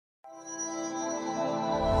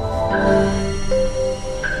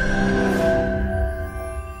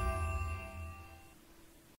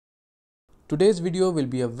Today's video will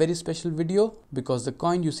be a very special video because the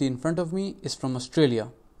coin you see in front of me is from Australia.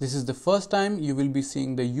 This is the first time you will be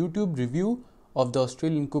seeing the YouTube review of the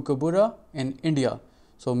Australian Kookaburra in India.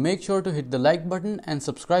 So make sure to hit the like button and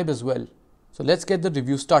subscribe as well. So let's get the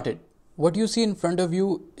review started. What you see in front of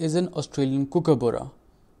you is an Australian Kookaburra.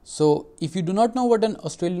 So if you do not know what an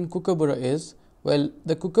Australian Kookaburra is, well,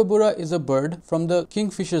 the Kookaburra is a bird from the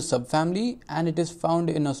kingfisher subfamily and it is found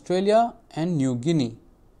in Australia and New Guinea.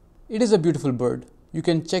 It is a beautiful bird. You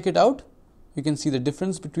can check it out. You can see the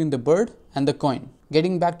difference between the bird and the coin.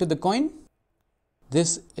 Getting back to the coin,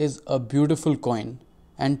 this is a beautiful coin.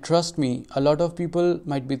 And trust me, a lot of people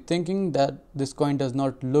might be thinking that this coin does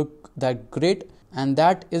not look that great, and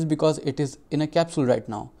that is because it is in a capsule right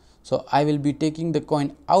now. So I will be taking the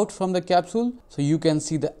coin out from the capsule so you can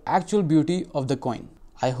see the actual beauty of the coin.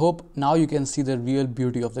 I hope now you can see the real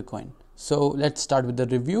beauty of the coin. So let's start with the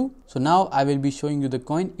review. So now I will be showing you the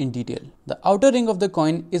coin in detail. The outer ring of the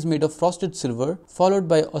coin is made of frosted silver, followed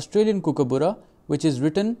by Australian Kookaburra, which is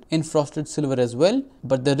written in frosted silver as well,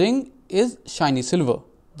 but the ring is shiny silver.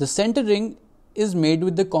 The center ring is made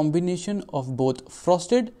with the combination of both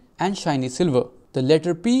frosted and shiny silver. The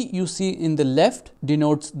letter P you see in the left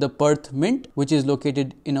denotes the Perth Mint, which is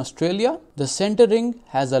located in Australia. The center ring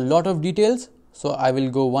has a lot of details, so I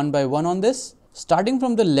will go one by one on this. Starting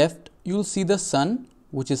from the left, you'll see the sun,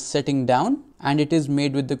 which is setting down, and it is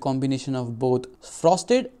made with the combination of both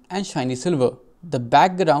frosted and shiny silver. The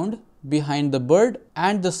background behind the bird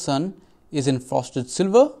and the sun is in frosted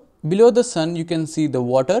silver. Below the sun, you can see the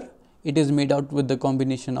water. It is made out with the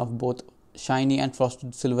combination of both shiny and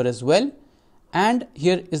frosted silver as well. And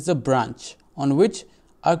here is the branch on which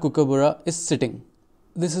our Kookaburra is sitting.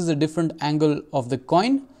 This is a different angle of the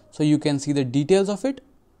coin, so you can see the details of it.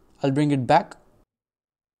 I'll bring it back.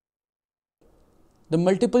 The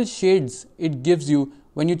multiple shades it gives you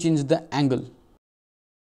when you change the angle.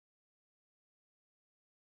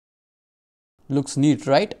 Looks neat,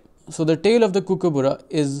 right? So the tail of the Kookaburra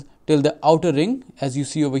is till the outer ring, as you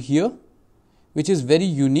see over here, which is very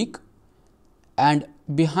unique. And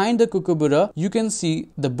behind the Kookaburra, you can see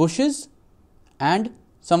the bushes and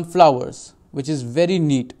some flowers, which is very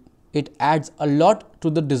neat. It adds a lot to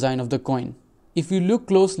the design of the coin. If you look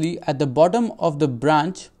closely at the bottom of the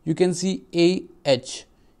branch, you can see AH.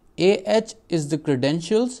 AH is the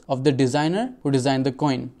credentials of the designer who designed the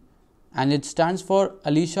coin, and it stands for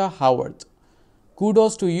Alicia Howard.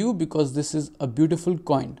 Kudos to you because this is a beautiful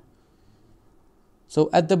coin. So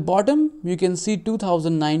at the bottom, you can see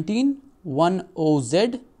 2019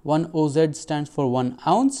 1OZ. 1OZ stands for 1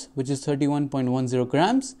 ounce, which is 31.10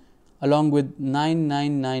 grams, along with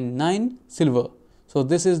 9999 silver. So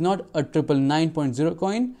this is not a 999.0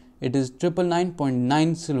 coin, it is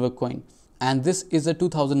 999.9 silver coin. And this is a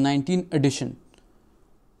 2019 edition.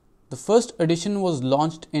 The first edition was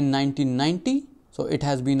launched in 1990, so it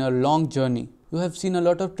has been a long journey. You have seen a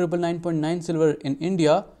lot of 999.9 silver in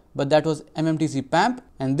India, but that was MMTC PAMP,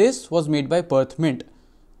 and this was made by Perth Mint.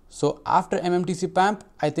 So after MMTC PAMP,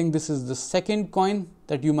 I think this is the second coin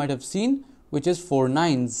that you might have seen, which is 4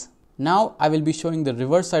 nines. Now I will be showing the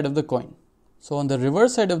reverse side of the coin. So on the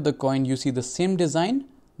reverse side of the coin, you see the same design.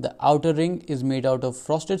 The outer ring is made out of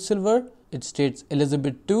frosted silver. It states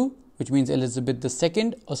Elizabeth II, which means Elizabeth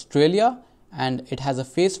II, Australia, and it has a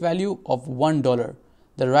face value of $1.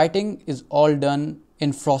 The writing is all done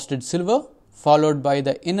in frosted silver, followed by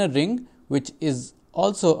the inner ring, which is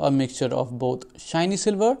also a mixture of both shiny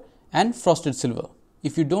silver and frosted silver.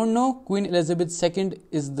 If you don't know, Queen Elizabeth II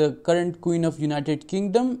is the current Queen of United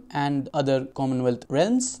Kingdom and other Commonwealth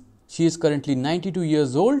realms. She is currently 92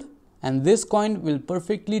 years old, and this coin will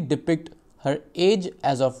perfectly depict her age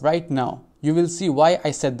as of right now. You will see why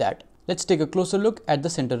I said that. Let's take a closer look at the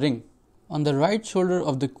center ring. On the right shoulder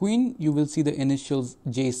of the Queen, you will see the initials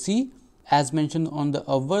JC. As mentioned on the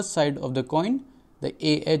obverse side of the coin, the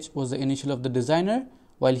AH was the initial of the designer,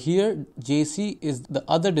 while here JC is the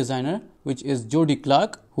other designer, which is Jody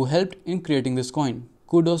Clark, who helped in creating this coin.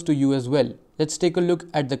 Kudos to you as well. Let's take a look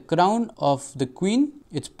at the crown of the Queen.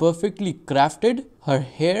 It's perfectly crafted. Her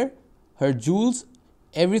hair, her jewels,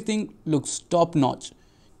 everything looks top notch.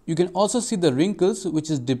 You can also see the wrinkles,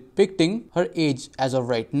 which is depicting her age as of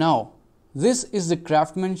right now. This is the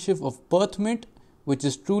craftsmanship of Perth Mint, which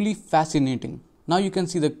is truly fascinating. Now you can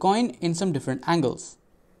see the coin in some different angles.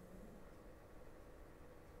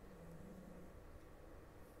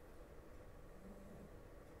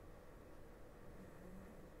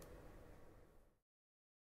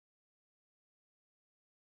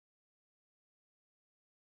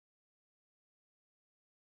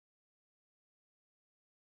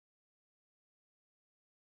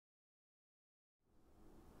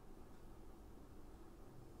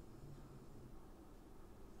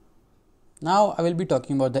 Now I will be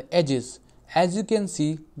talking about the edges. As you can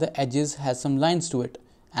see, the edges has some lines to it,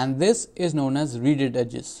 and this is known as reeded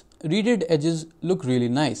edges. Reeded edges look really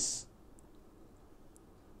nice.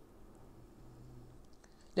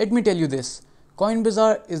 Let me tell you this,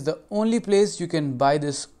 CoinBazaar is the only place you can buy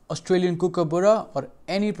this Australian Kookaburra or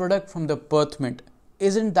any product from the Perth Mint.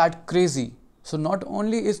 Isn't that crazy? So not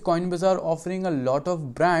only is CoinBazaar offering a lot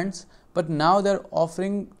of brands, but now they're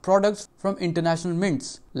offering products from international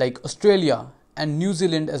mints like Australia and New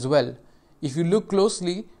Zealand as well. If you look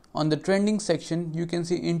closely on the trending section, you can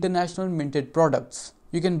see international minted products.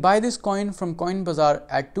 You can buy this coin from CoinBazaar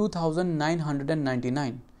at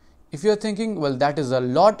 2,999. If you're thinking, well, that is a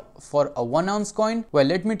lot for a 1 ounce coin, well,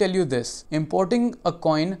 let me tell you this. Importing a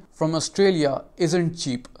coin from Australia isn't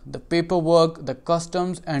cheap. The paperwork, the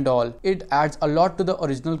customs and all, it adds a lot to the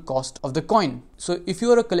original cost of the coin. So if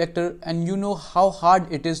you are a collector and you know how hard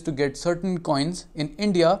it is to get certain coins in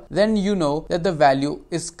India, then you know that the value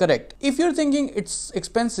is correct. If you're thinking it's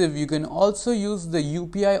expensive, you can also use the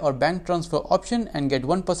UPI or bank transfer option and get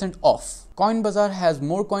 1% off. CoinBazaar has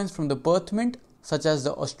more coins from the Perth Mint, such as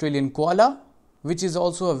the Australian koala, which is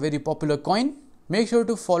also a very popular coin. Make sure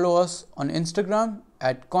to follow us on Instagram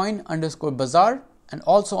at coin_bazaar and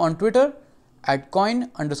also on Twitter at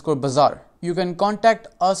coin_bazaar. You can contact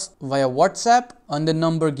us via WhatsApp on the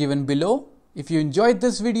number given below. If you enjoyed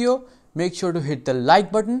this video, make sure to hit the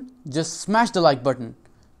like button. Just smash the like button.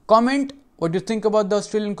 Comment what you think about the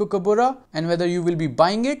Australian Kookaburra and whether you will be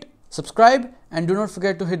buying it. Subscribe and do not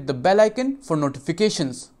forget to hit the bell icon for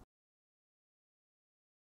notifications.